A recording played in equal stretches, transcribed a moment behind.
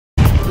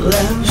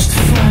Lost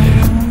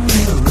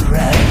fire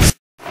rise.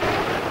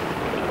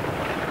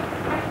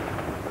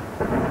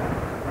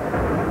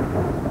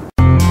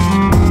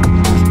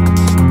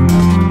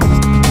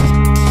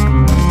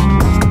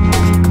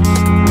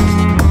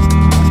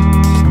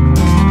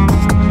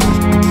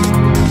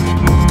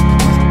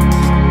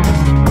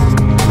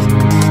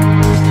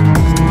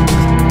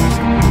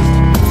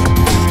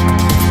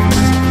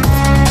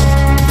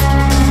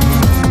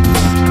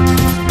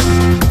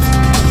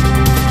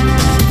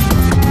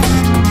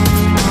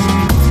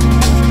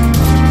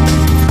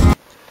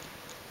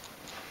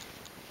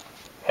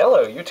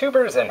 Hello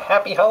YouTubers and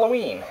happy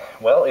Halloween!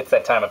 Well, it's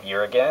that time of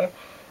year again,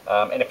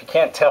 and if you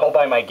can't tell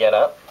by my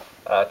getup,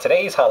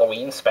 today's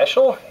Halloween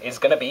special is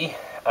going to be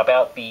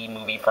about the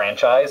movie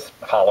franchise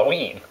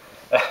Halloween.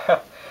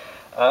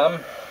 Now,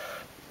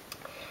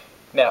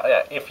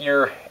 if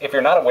you're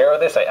not aware of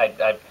this,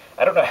 I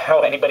don't know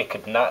how anybody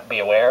could not be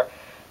aware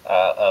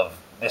of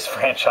this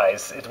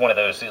franchise. It's one of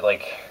those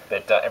like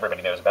that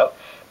everybody knows about.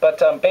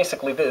 But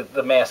basically,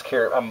 the mask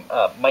here,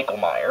 Michael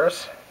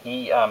Myers.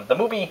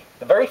 The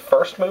very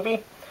first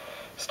movie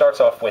starts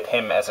off with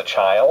him as a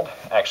child,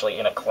 actually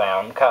in a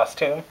clown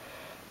costume,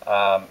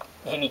 and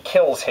he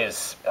kills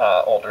his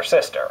older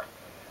sister.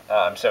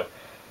 So,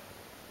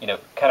 you know,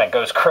 kind of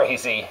goes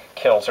crazy,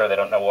 kills her, they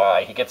don't know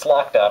why. He gets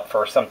locked up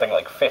for something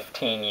like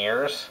 15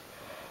 years,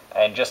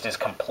 and just is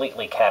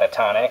completely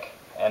catatonic,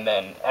 and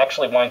then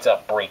actually winds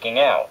up breaking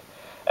out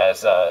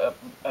as an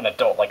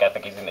adult, like I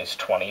think he's in his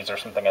 20s or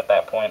something at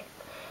that point.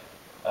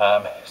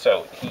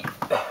 So he...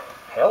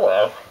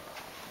 Hello.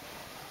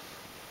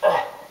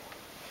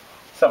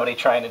 Somebody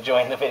trying to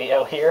join the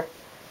video here.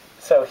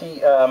 So he,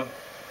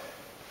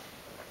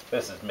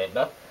 this is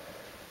Midna.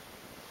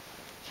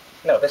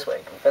 No, this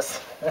way,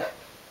 Goofus.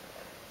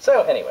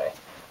 So anyway,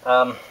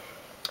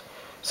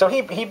 so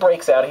he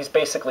breaks out. He's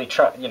basically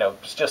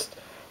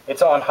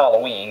it's on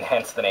Halloween,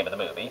 hence the name of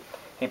the movie.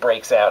 He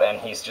breaks out and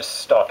he's just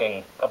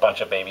stalking a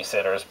bunch of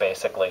babysitters,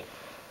 basically.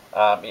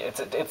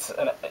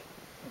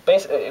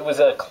 It was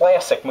a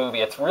classic movie.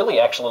 It's really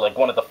actually like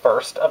one of the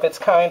first of its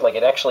kind. Like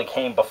it actually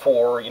came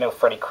before,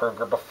 Freddy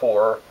Krueger,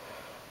 before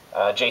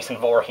Jason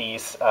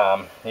Voorhees,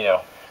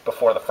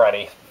 before the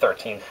Friday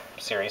 13th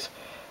series.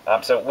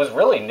 So it was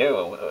really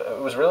new.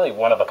 It was really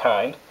one of a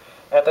kind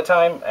at the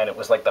time, and it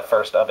was like the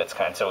first of its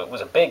kind. So it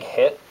was a big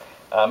hit.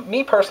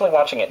 Me personally,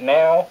 watching it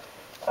now,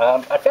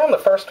 I found the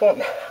first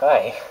one.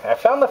 I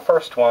found the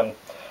first one.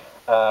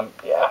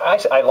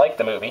 I liked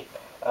the movie.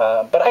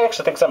 But I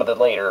actually think some of the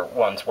later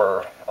ones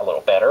were a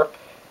little better.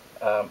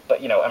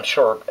 But, I'm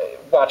sure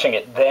watching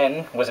it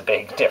then was a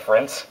big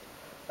difference.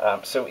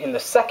 So in the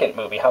second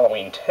movie,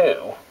 Halloween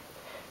 2,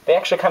 they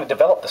actually kind of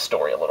developed the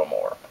story a little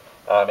more.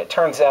 It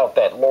turns out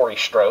that Laurie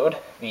Strode,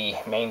 the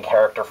main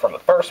character from the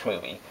first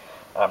movie,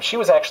 she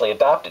was actually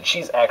adopted.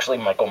 She's actually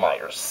Michael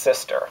Myers'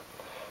 sister.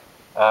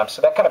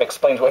 So that kind of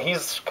explains why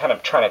he's kind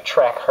of trying to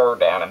track her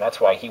down, and that's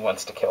why he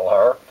wants to kill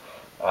her.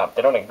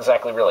 They don't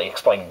exactly really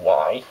explain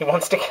why he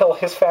wants to kill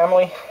his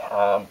family,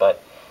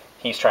 but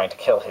he's trying to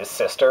kill his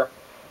sister.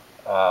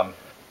 So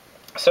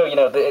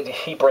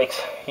he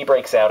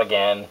breaks out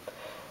again.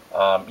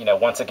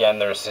 Once again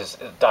there's his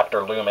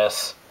Dr.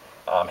 Loomis,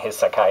 his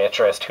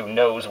psychiatrist, who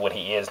knows what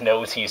he is,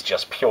 knows he's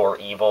just pure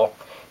evil.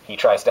 He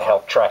tries to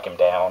help track him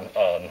down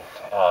and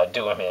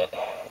do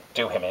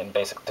him in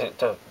basically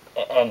to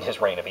end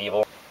his reign of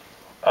evil.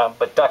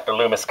 But Dr.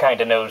 Loomis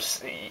kind of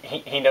knows.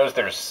 He knows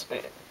there's.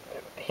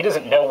 He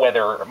doesn't know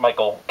whether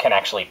Michael can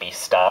actually be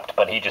stopped,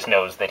 but he just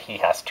knows that he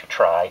has to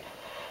try.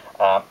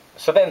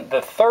 So then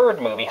the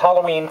third movie,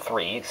 Halloween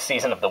 3,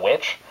 Season of the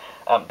Witch,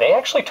 they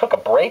actually took a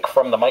break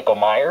from the Michael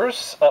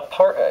Myers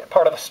part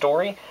of the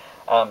story.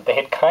 They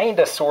had kind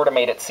of sort of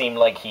made it seem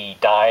like he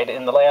died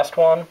in the last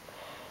one.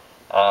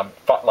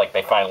 Like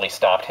they finally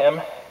stopped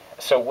him.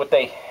 So what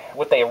they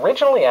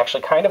originally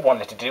actually kind of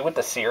wanted to do with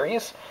the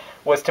series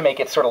was to make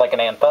it sort of like an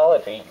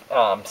anthology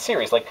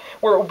series, like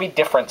where it would be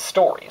different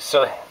stories.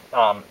 So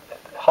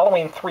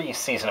Halloween 3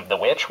 Season of the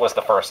Witch was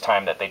the first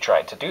time that they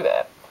tried to do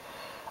that.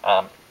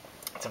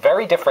 It's a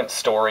very different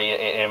story.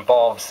 It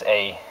involves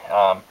I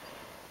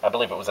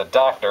believe it was a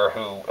doctor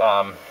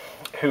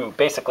who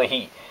basically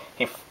he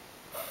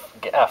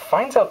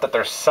finds out that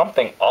there's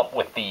something up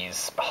with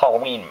these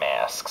Halloween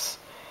masks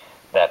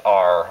that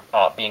are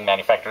being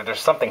manufactured.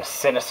 There's something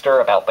sinister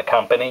about the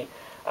company.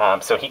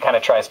 So he kind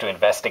of tries to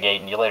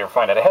investigate, and you later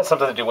find out it has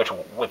something to do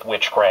with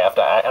witchcraft.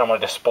 I don't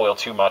want to just spoil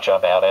too much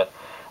about it.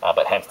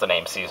 But hence the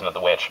name Season of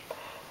the Witch.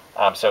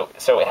 So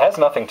it has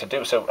nothing to do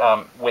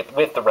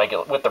with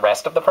the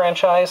rest of the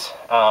franchise.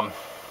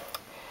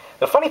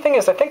 The funny thing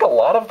is, I think a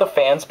lot of the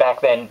fans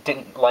back then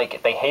didn't like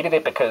it. They hated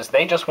it because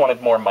they just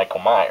wanted more Michael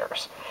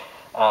Myers.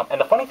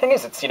 And the funny thing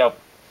is, it's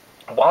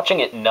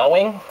watching it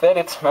knowing that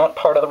it's not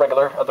part of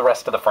the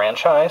rest of the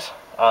franchise.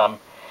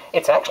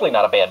 It's actually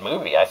not a bad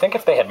movie. I think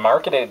if they had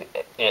marketed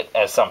it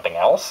as something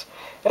else,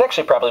 it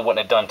actually probably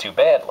wouldn't have done too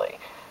badly.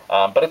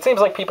 But it seems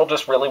like people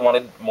just really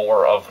wanted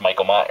more of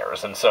Michael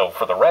Myers, and so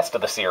for the rest of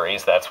the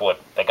series, that's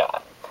what they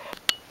got.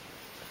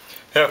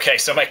 Okay,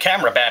 so my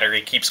camera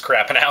battery keeps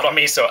crapping out on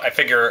me, so I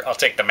figure I'll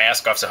take the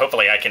mask off, so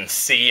hopefully I can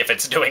see if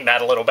it's doing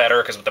that a little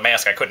better, because with the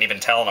mask I couldn't even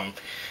tell, and I'm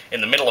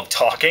in the middle of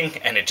talking,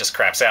 and it just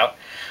craps out.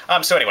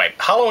 So anyway,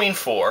 Halloween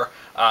 4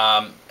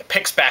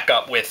 picks back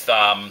up with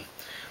the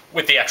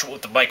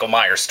Michael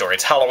Myers story.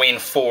 It's Halloween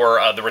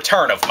 4, The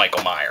Return of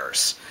Michael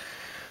Myers.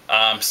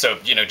 So,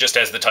 you know, just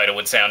as the title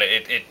would sound,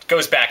 it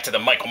goes back to the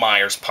Michael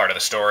Myers part of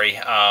the story.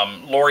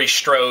 Laurie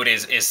Strode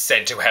is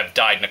said to have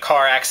died in a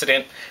car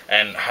accident,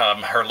 and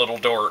her little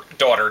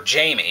daughter,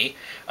 Jamie,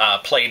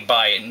 played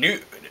by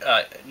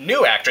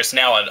new actress,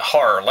 now a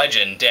horror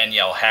legend,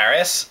 Danielle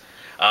Harris.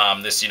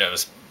 This, you know,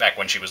 was back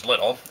when she was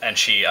little, and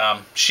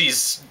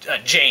she's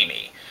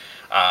Jamie,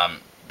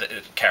 the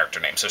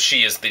character name. So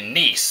she is the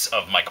niece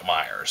of Michael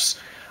Myers.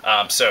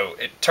 So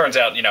it turns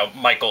out, you know,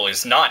 Michael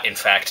is not in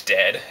fact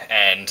dead,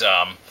 and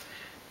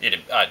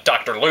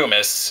Dr.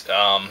 Loomis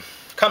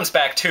comes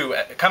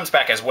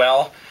back as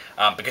well,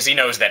 because he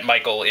knows that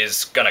Michael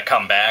is gonna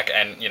come back,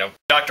 and you know,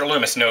 Dr.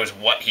 Loomis knows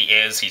what he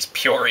is. He's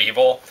pure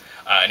evil,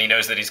 and he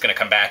knows that he's gonna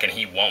come back, and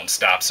he won't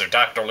stop. So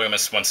Dr.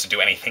 Loomis wants to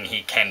do anything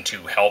he can to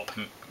help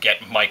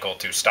get Michael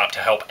to stop, to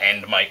help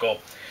end Michael.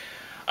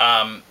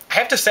 I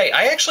have to say,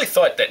 I actually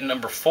thought that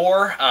number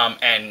 4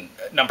 and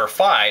number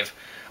 5.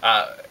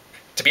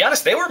 To be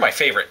honest, they were my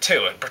favorite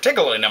too, and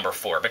particularly number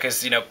 4,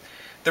 because, you know,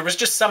 there was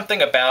just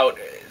something about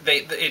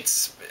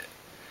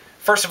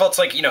first of all, it's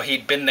like, you know,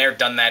 he'd been there,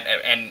 done that,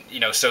 and you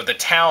know, so the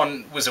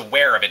town was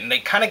aware of it, and they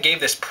kind of gave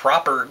this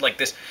proper, like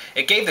this,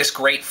 it gave this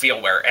great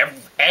feel where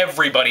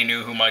everybody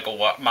knew who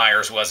Michael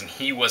Myers was, and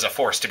he was a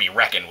force to be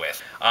reckoned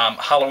with.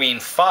 Halloween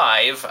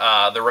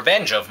 5, The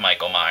Revenge of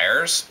Michael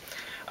Myers,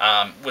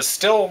 was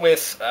still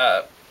with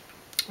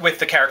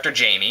the character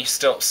Jamie,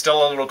 still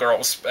a little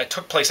girl. It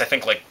took place, I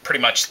think, like pretty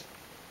much.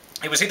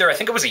 It was either, I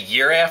think it was a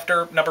year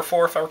after number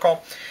 4, if I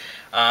recall.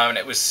 And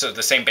it was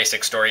the same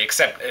basic story,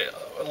 except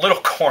a little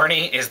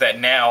corny is that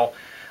now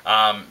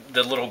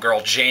the little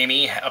girl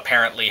Jamie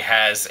apparently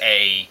has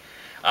a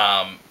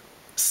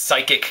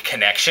psychic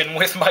connection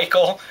with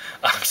Michael.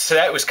 So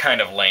that was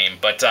kind of lame.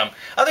 But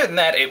other than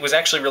that, it was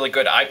actually really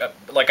good.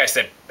 Like I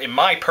said, in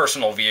my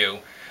personal view,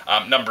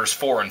 numbers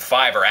 4 and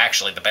 5 are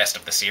actually the best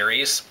of the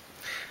series.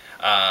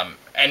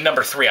 And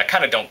number 3, I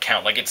kind of don't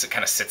count. Like, it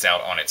kind of sits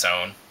out on its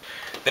own.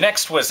 The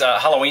next was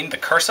Halloween, The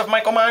Curse of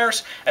Michael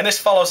Myers, and this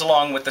follows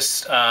along with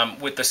this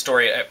with the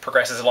story. It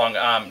progresses along.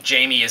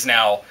 Jamie is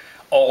now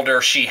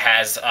older. She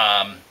actually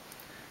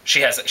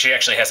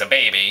has a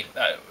baby,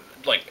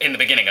 like in the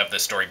beginning of the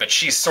story, but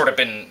she's sort of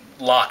been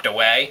locked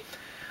away.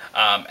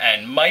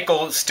 And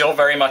Michael is still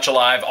very much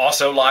alive,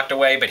 also locked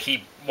away, but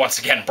he once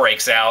again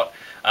breaks out.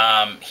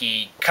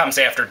 He comes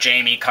after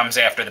Jamie, comes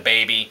after the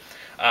baby.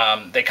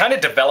 They kind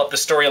of develop the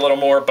story a little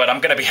more, but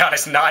I'm going to be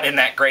honest, not in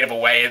that great of a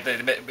way.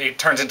 It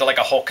turns into like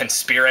a whole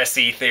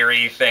conspiracy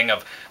theory thing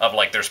of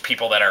like there's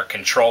people that are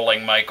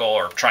controlling Michael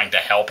or trying to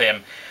help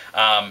him.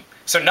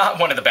 So not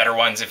one of the better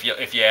ones, if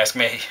you ask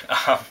me.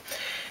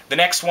 The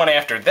next one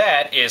after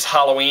that is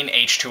Halloween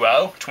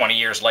H2O, 20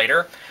 years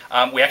later.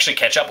 We actually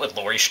catch up with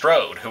Laurie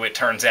Strode, who it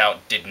turns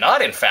out did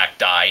not in fact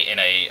die in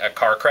a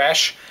car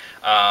crash.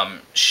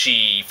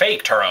 She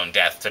faked her own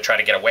death to try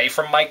to get away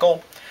from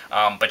Michael.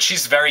 But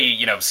she's very,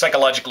 you know,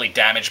 psychologically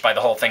damaged by the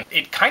whole thing.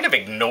 It kind of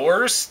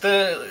ignores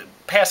the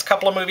past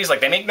couple of movies. Like,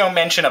 they make no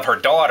mention of her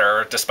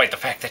daughter, despite the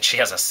fact that she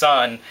has a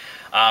son.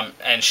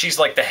 And she's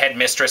like the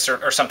headmistress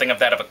or something of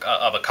that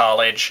of a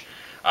college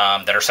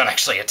that her son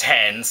actually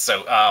attends.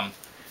 So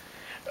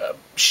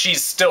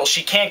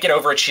she can't get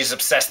over it. She's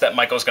obsessed that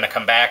Michael's going to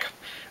come back.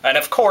 And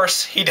of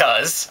course, he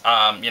does.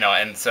 You know,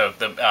 and so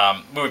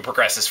the movie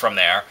progresses from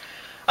there.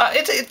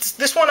 It's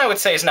this one I would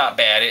say is not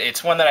bad.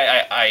 It's one that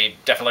I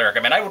definitely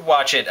recommend. I would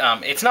watch it.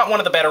 It's not one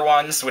of the better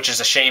ones, which is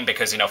a shame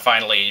because, you know,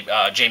 finally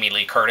Jamie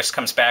Lee Curtis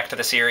comes back to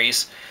the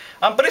series.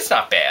 But it's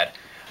not bad.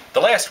 The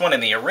last one in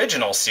the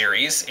original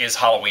series is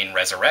Halloween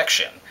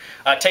Resurrection.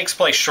 It takes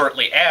place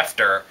shortly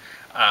after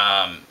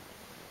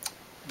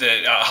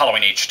the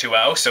Halloween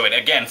H2O, so it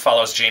again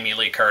follows Jamie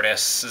Lee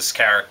Curtis's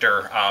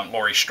character,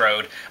 Laurie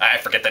Strode. I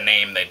forget the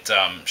name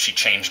that she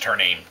changed her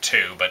name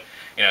to, but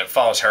you know, it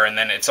follows her, and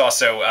then it's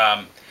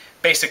also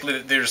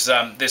basically there's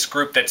this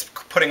group that's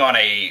putting on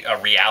a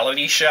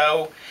reality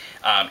show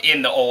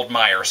in the old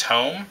Myers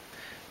home,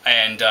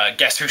 and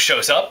guess who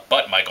shows up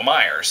but Michael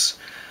Myers.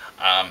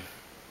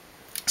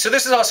 So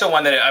this is also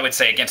one that I would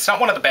say, again, it's not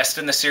one of the best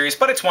in the series,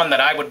 but it's one that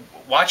I would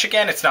watch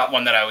again. It's not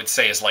one that I would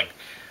say is like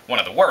one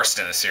of the worst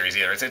in the series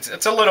either.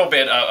 It's a little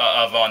bit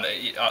of on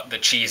the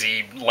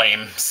cheesy,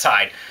 lame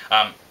side.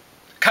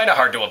 Kind of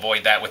hard to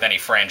avoid that with any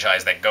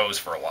franchise that goes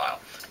for a while.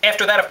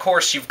 After that, of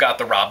course, you've got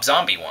the Rob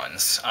Zombie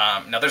ones.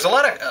 Now, there's a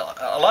lot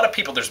of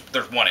people. There's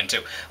 1 and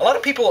 2. A lot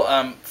of people,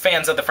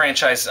 fans of the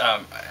franchise,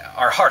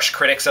 are harsh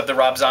critics of the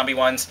Rob Zombie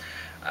ones.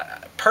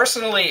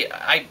 Personally,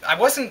 I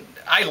wasn't.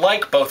 I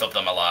like both of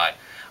them a lot.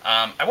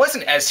 I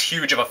wasn't as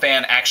huge of a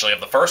fan, actually,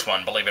 of the first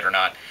one, believe it or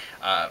not.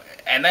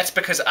 And that's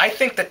because I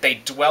think that they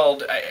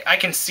dwelled, I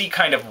can see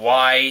kind of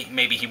why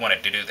maybe he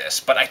wanted to do this,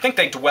 but I think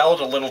they dwelled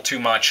a little too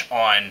much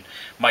on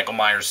Michael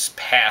Myers'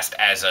 past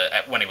as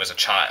when he was a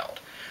child.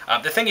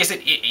 The thing is,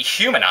 it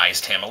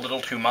humanized him a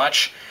little too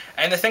much,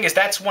 and the thing is,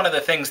 that's one of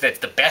the things that's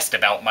the best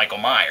about Michael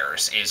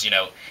Myers, is, you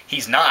know,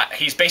 he's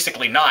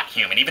basically not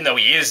human. Even though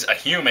he is a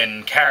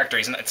human character,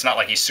 it's not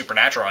like he's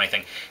supernatural or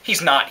anything,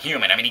 he's not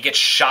human. I mean, he gets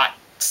shot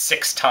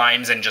 6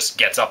 times and just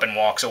gets up and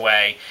walks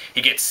away.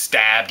 He gets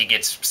stabbed, he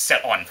gets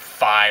set on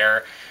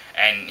fire,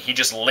 and he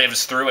just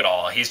lives through it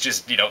all. He's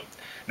just, you know,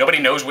 nobody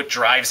knows what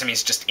drives him.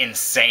 He's just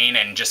insane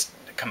and just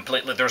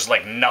completely, there's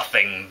like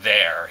nothing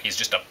there. He's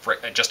just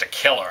a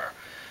killer.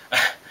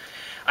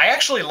 I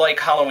actually like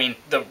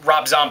the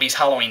Rob Zombie's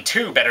Halloween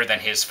 2 better than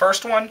his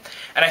first one,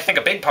 and I think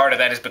a big part of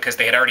that is because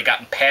they had already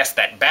gotten past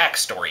that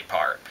backstory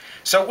part.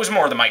 So it was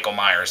more the Michael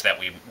Myers that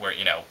we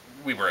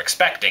were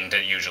expecting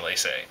to usually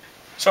see.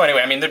 So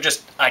anyway, I mean, they're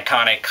just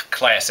iconic,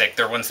 classic.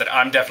 They're ones that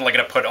I'm definitely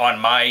going to put on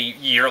my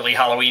yearly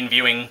Halloween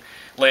viewing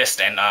list,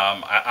 and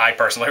I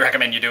personally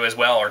recommend you do as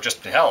well, or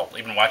just, hell,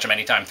 even watch them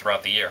anytime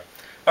throughout the year.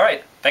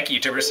 Alright, thank you,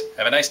 YouTubers.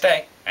 Have a nice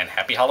day, and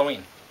happy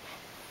Halloween.